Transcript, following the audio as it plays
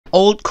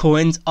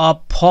Altcoins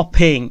are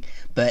popping,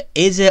 but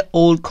is it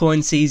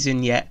altcoin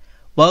season yet?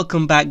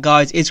 Welcome back,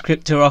 guys. It's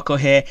cryptorocko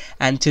here,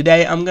 and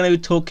today I'm going to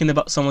be talking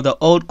about some of the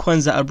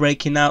altcoins that are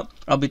breaking out.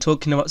 I'll be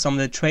talking about some of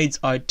the trades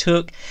I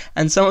took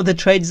and some of the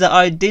trades that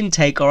I didn't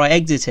take or I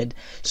exited.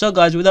 So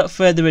guys, without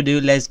further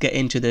ado, let's get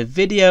into the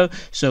video.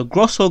 So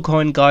Rocko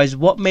coin, guys,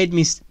 what made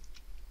me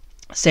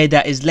say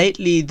that is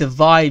lately the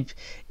vibe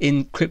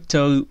in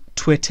crypto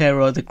Twitter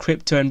or the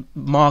crypto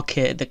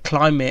market, the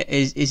climate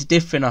is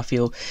different. I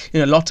feel,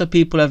 a lot of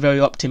people are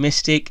very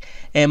optimistic.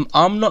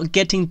 I'm not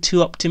getting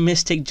too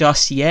optimistic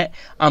just yet.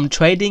 I'm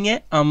trading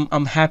it.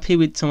 I'm happy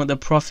with some of the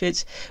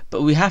profits,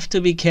 but we have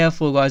to be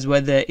careful, guys,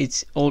 whether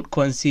it's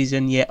altcoin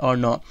season yet or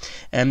not.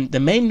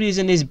 The main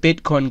reason is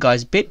Bitcoin,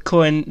 guys.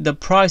 Bitcoin, the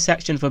price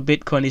action for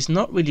Bitcoin is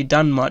not really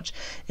done much.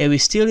 We're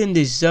still in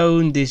this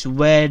zone, this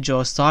wedge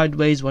or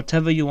sideways,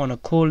 whatever you want to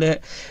call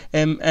it,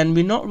 and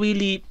we're not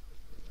really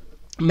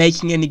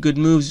making any good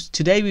moves.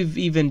 Today we've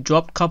even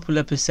dropped a couple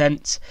of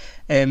percent.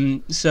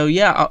 So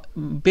yeah,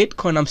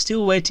 Bitcoin, I'm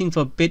still waiting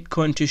for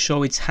Bitcoin to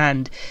show its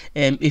hand.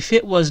 If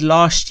it was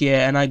last year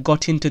and I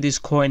got into this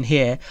coin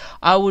here,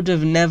 I would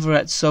have never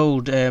had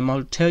sold.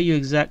 I'll tell you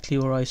exactly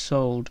where I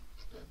sold.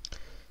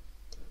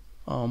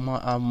 Oh, my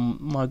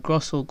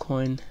Rocko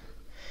coin,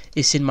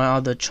 it's in my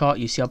other chart.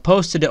 You see, I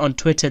posted it on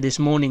Twitter this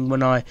morning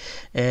when I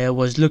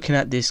was looking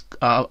at this.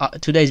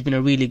 Today's been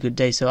a really good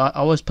day, so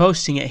I was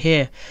posting it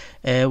here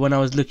when I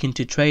was looking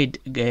to trade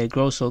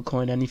Rocko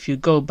coin. And if you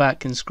go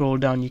back and scroll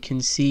down, you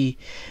can see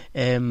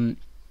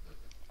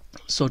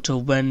sort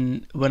of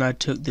when I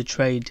took the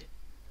trade.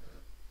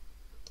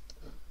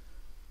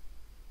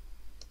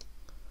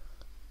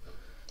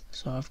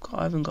 So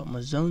I haven't got my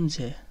zones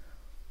here.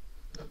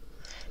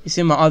 It's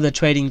in my other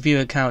trading view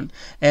account.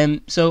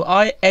 So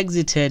I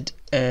exited.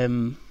 I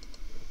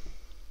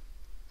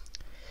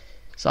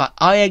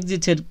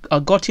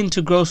got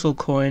into Rocko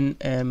coin.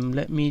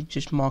 Let me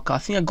just mark. I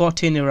think I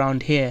got in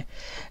around here,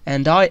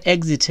 and I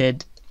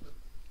exited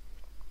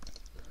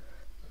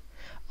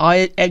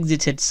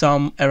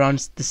some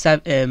around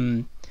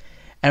the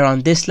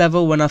around this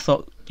level when I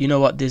thought, you know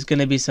what, there's going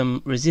to be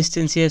some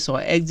resistance here. So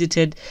I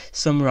exited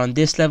some around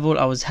this level.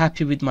 I was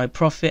happy with my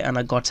profit and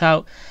I got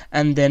out,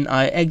 and then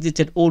I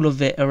exited all of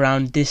it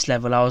around this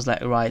level. I was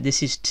like, right,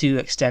 this is too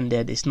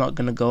extended, it's not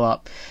going to go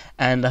up.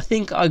 And I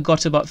think I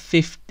got about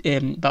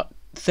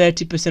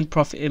 30%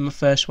 profit in my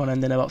first one,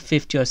 and then about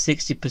 50 or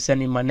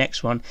 60% in my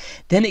next one.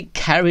 Then it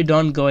carried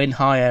on going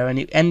higher, and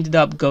it ended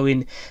up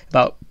going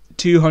about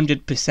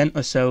 200%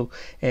 or so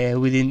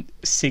within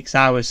 6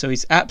 hours. So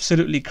it's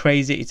absolutely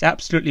crazy, it's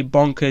absolutely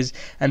bonkers,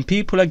 and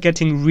people are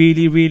getting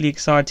really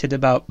excited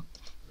about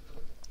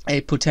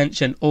a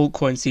potential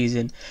altcoin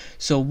season.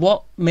 So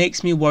what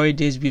makes me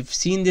worried is we've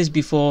seen this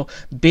before.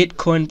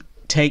 Bitcoin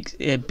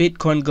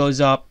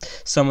goes up,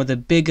 some of the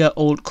bigger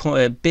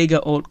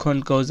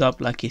altcoin goes up,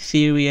 like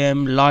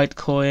Ethereum,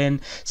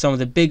 Litecoin, some of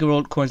the bigger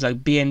altcoins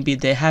like BNB,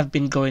 they have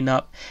been going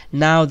up.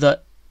 Now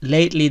that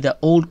lately the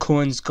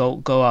altcoins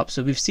go up,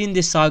 so we've seen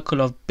this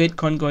cycle of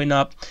Bitcoin going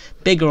up,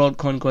 bigger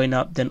altcoin going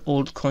up, then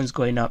altcoins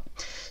going up.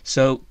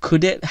 So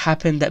could it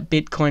happen that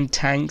Bitcoin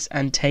tanks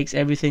and takes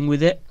everything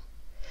with it?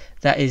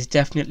 That is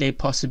definitely a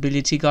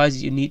possibility,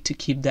 guys. You need to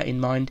keep that in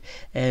mind.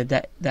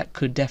 That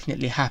could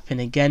definitely happen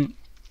again.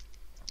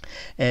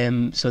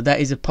 So that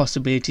is a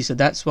possibility. So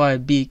that's why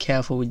be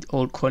careful with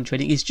altcoin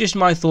trading. It's just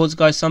my thoughts,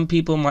 guys. Some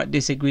people might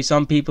disagree,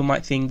 some people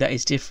might think that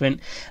it's different,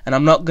 and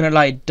I'm not gonna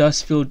lie, it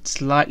does feel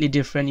slightly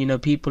different.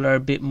 People are a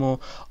bit more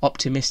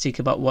optimistic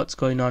about what's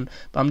going on,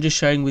 but I'm just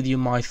sharing with you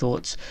my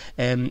thoughts.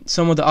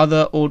 Some of the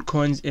other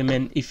altcoins,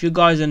 if you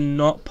guys are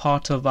not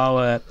part of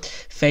our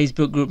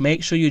Facebook group,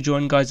 make sure you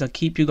join, guys. I'll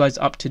keep you guys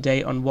up to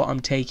date on what I'm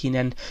taking,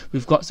 and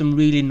we've got some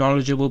really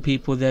knowledgeable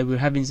people there. We're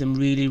having some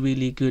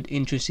really good,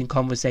 interesting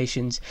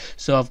conversations.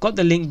 So I've got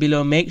the link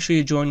below. Make sure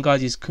you join,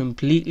 guys. It's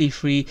completely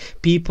free.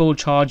 People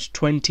charge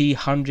 20,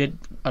 100,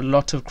 a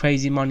lot of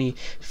crazy money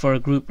for a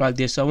group like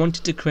this. So I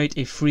wanted to create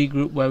a free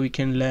group where we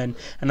can learn,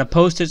 and I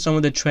posted some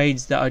of the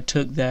trades that I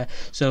took there.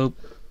 So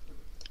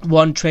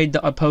one trade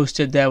that I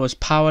posted there was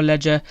Power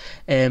Ledger,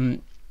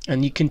 and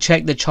you can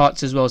check the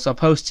charts as well. So I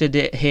posted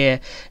it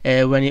here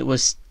when it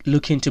was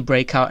looking to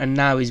break out, and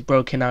now it's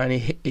broken out,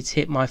 and it's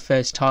hit my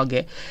first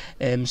target.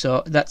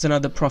 So that's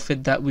another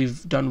profit that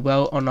we've done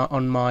well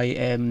on my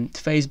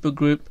Facebook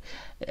group.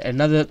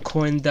 Another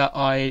coin that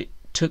I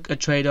took a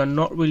trade on,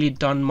 not really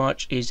done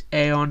much, is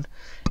Aeon.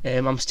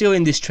 I'm still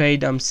in this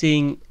trade. I'm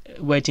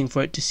waiting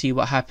for it to see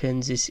what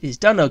happens. It's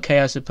done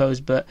okay, I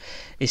suppose, but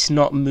it's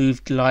not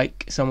moved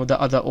like some of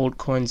the other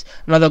altcoins.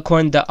 Another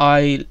coin that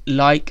I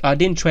like, I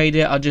didn't trade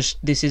it,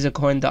 this is a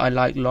coin that I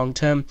like long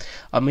term.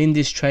 I'm in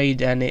this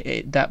trade, and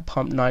that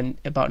pumped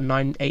about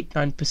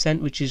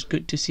 9%, which is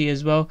good to see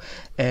as well.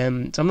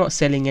 So I'm not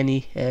selling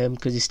any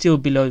because it's still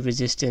below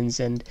resistance,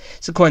 and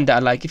it's a coin that I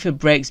like. If it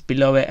breaks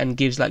below it and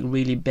gives like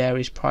really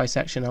bearish price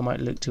action, I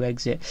might look to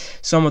exit.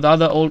 Some of the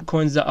other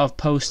altcoins that I've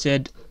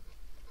posted,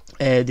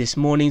 this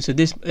morning. So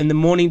this in the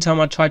morning time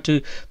I tried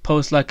to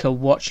post like a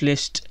watch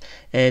list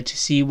to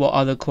see what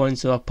other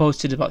coins. So I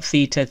posted about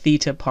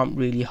Theta pumped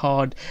really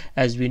hard,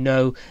 as we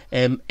know.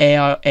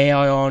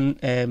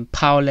 Aion,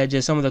 Power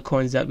Ledger, some of the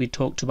coins that we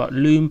talked about.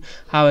 Loom,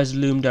 how has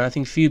Loom done? I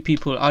think few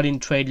people, I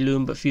didn't trade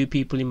Loom, but few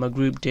people in my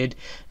group did.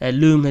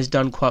 Loom has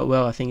done quite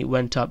well. I think it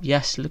went up.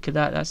 Yes, look at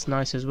that, that's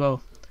nice as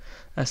well.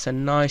 That's a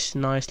nice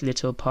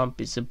little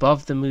pump. It's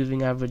above the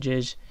moving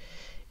averages.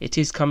 It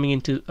is coming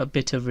into a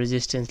bit of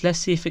resistance. Let's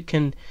see if it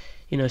can,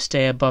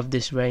 stay above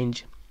this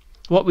range.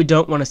 What we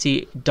don't want to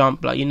see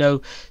dump, like,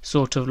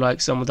 sort of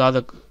like some of the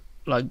other,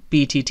 like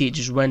BTT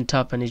just went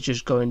up and is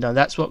just going down.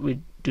 That's what we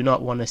do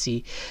not want to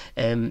see.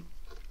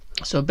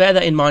 So bear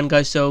that in mind,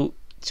 guys. So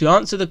to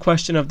answer the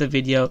question of the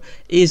video,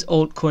 is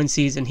altcoin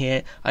season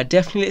here? I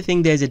definitely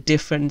think there's a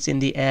difference in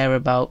the air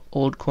about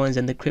altcoins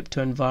and the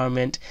crypto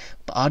environment,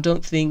 but I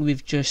don't think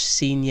we've just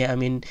seen yet. I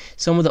mean,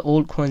 some of the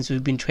altcoins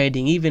we've been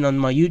trading, even on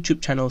my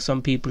YouTube channel,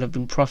 some people have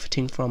been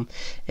profiting from.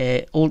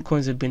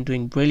 Altcoins have been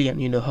doing brilliant,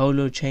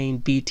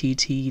 Holochain,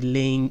 BTT,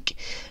 Link,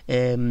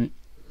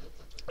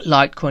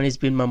 Litecoin has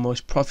been my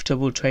most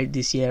profitable trade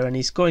this year, and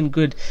it's going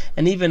good.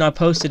 And even I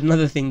posted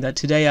another thing, that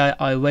today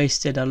I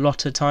wasted a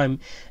lot of time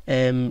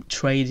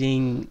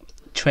trading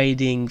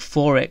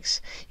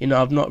forex.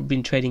 I've not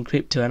been trading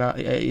crypto, and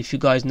if you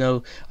guys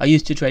know, I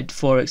used to trade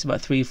forex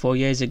about 3-4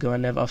 years ago,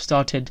 and I've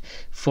started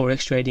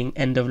forex trading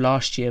end of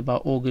last year,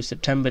 about August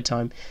September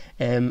time.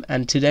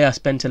 And today I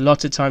spent a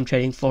lot of time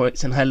trading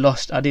forex, and I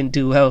didn't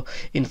do well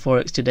in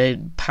forex today.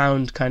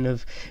 Pound kind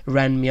of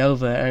ran me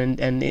over,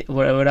 and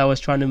when I was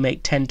trying to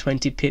make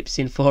 10-20 pips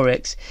in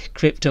forex,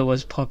 crypto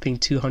was popping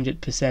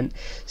 200%.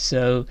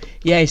 So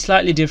yeah, it's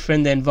slightly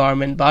different, the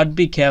environment, but I'd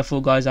be careful,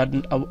 guys.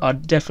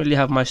 I'd definitely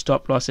have my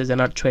stop losses,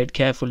 and I'd trade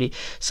carefully.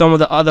 Some of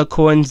the other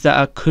coins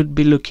that could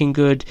be looking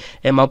good,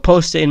 I'll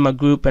post it in my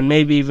group and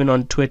maybe even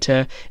on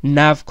Twitter.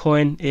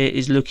 Navcoin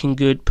is looking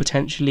good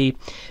potentially,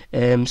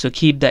 so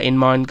keep that in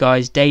mind,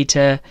 guys.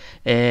 Data,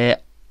 ARN,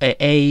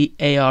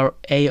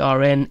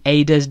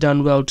 ADA's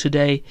done well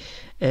today.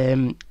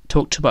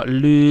 Talked about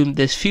Loom.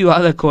 There's few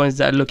other coins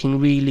that are looking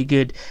really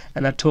good,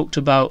 and I talked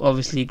about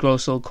obviously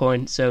Grosso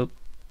coin. So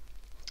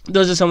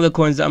those are some of the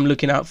coins that I'm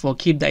looking out for.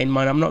 Keep that in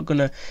mind. I'm not going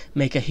to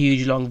make a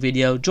huge long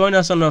video. Join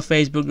us on our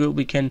Facebook group.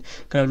 We can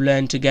kind of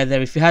learn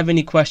together. If you have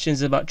any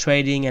questions about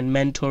trading and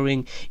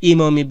mentoring,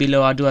 email me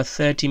below. I'll do a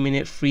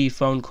 30-minute free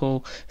phone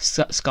call,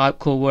 Skype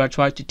call, where I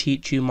try to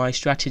teach you my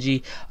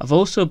strategy. I've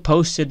also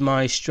posted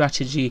my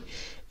strategy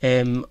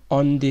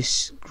on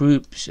this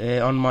group,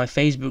 on my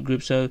Facebook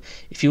group. So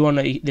if you want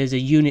to, there's a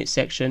unit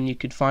section, you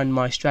could find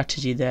my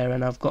strategy there,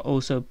 and I've got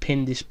also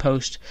pinned this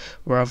post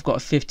where I've got a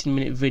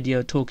 15-minute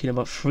video talking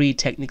about free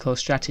technical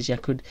strategy. I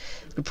could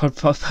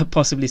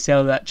possibly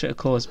sell that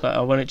course, but I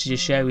wanted to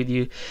just share with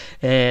you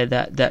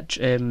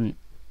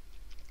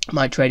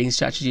my trading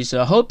strategy.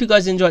 So I hope you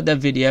guys enjoyed that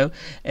video.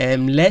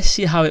 Let's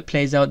see how it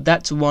plays out.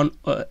 That's one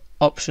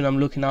option I'm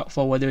looking out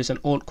for, whether it's an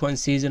altcoin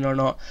season or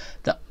not.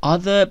 The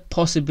other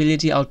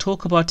possibility, I'll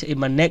talk about it in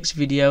my next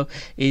video,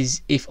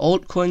 is if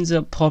altcoins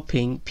are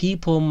popping,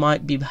 people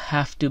might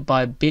have to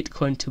buy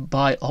Bitcoin to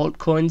buy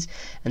altcoins,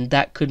 and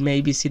that could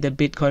maybe see the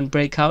Bitcoin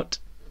breakout.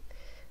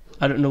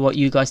 I don't know what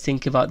you guys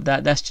think about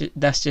that.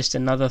 That's just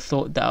another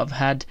thought that I've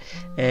had.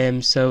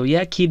 So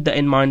yeah, keep that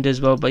in mind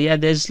as well. But yeah,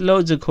 there's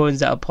loads of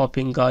coins that are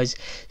popping, guys.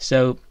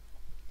 So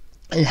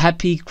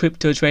happy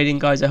crypto trading,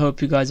 guys. I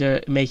hope you guys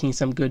are making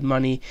some good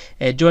money.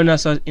 Join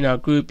us in our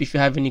group. If you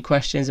have any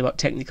questions about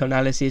technical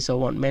analysis or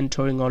want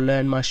mentoring or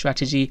learn my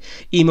strategy,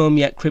 email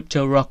me at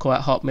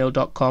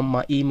cryptorocko@hotmail.com.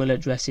 My email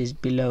address is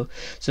below.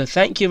 So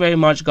thank you very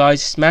much,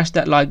 guys. Smash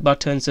that like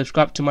button,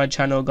 subscribe to my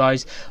channel,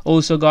 guys.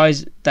 Also,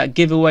 guys, that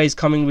giveaway is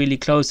coming really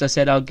close. I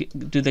said I'll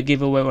do the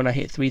giveaway when I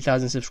hit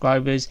 3,000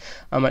 subscribers.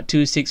 I'm at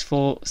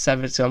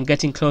 2647, so I'm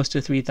getting close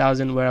to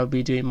 3,000, where I'll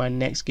be doing my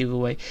next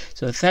giveaway.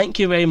 So thank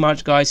you very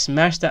much, guys.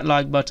 Smash that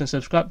like button,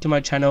 subscribe to my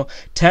channel,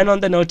 turn on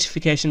the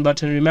notification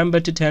button. Remember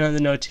to turn on the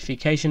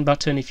notification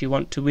button if you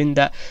want to win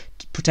that,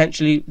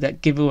 potentially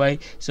that giveaway.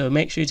 So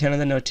make sure you turn on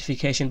the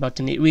notification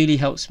button. It really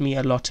helps me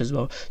a lot as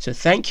well. So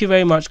thank you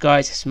very much,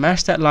 guys.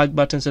 Smash that like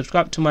button,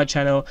 subscribe to my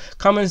channel,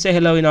 come and say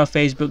hello in our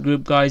Facebook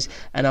group, guys,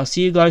 and I'll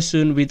see you guys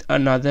soon with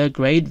another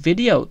great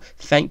video.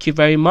 Thank you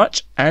very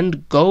much,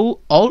 and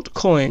go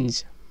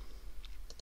altcoins.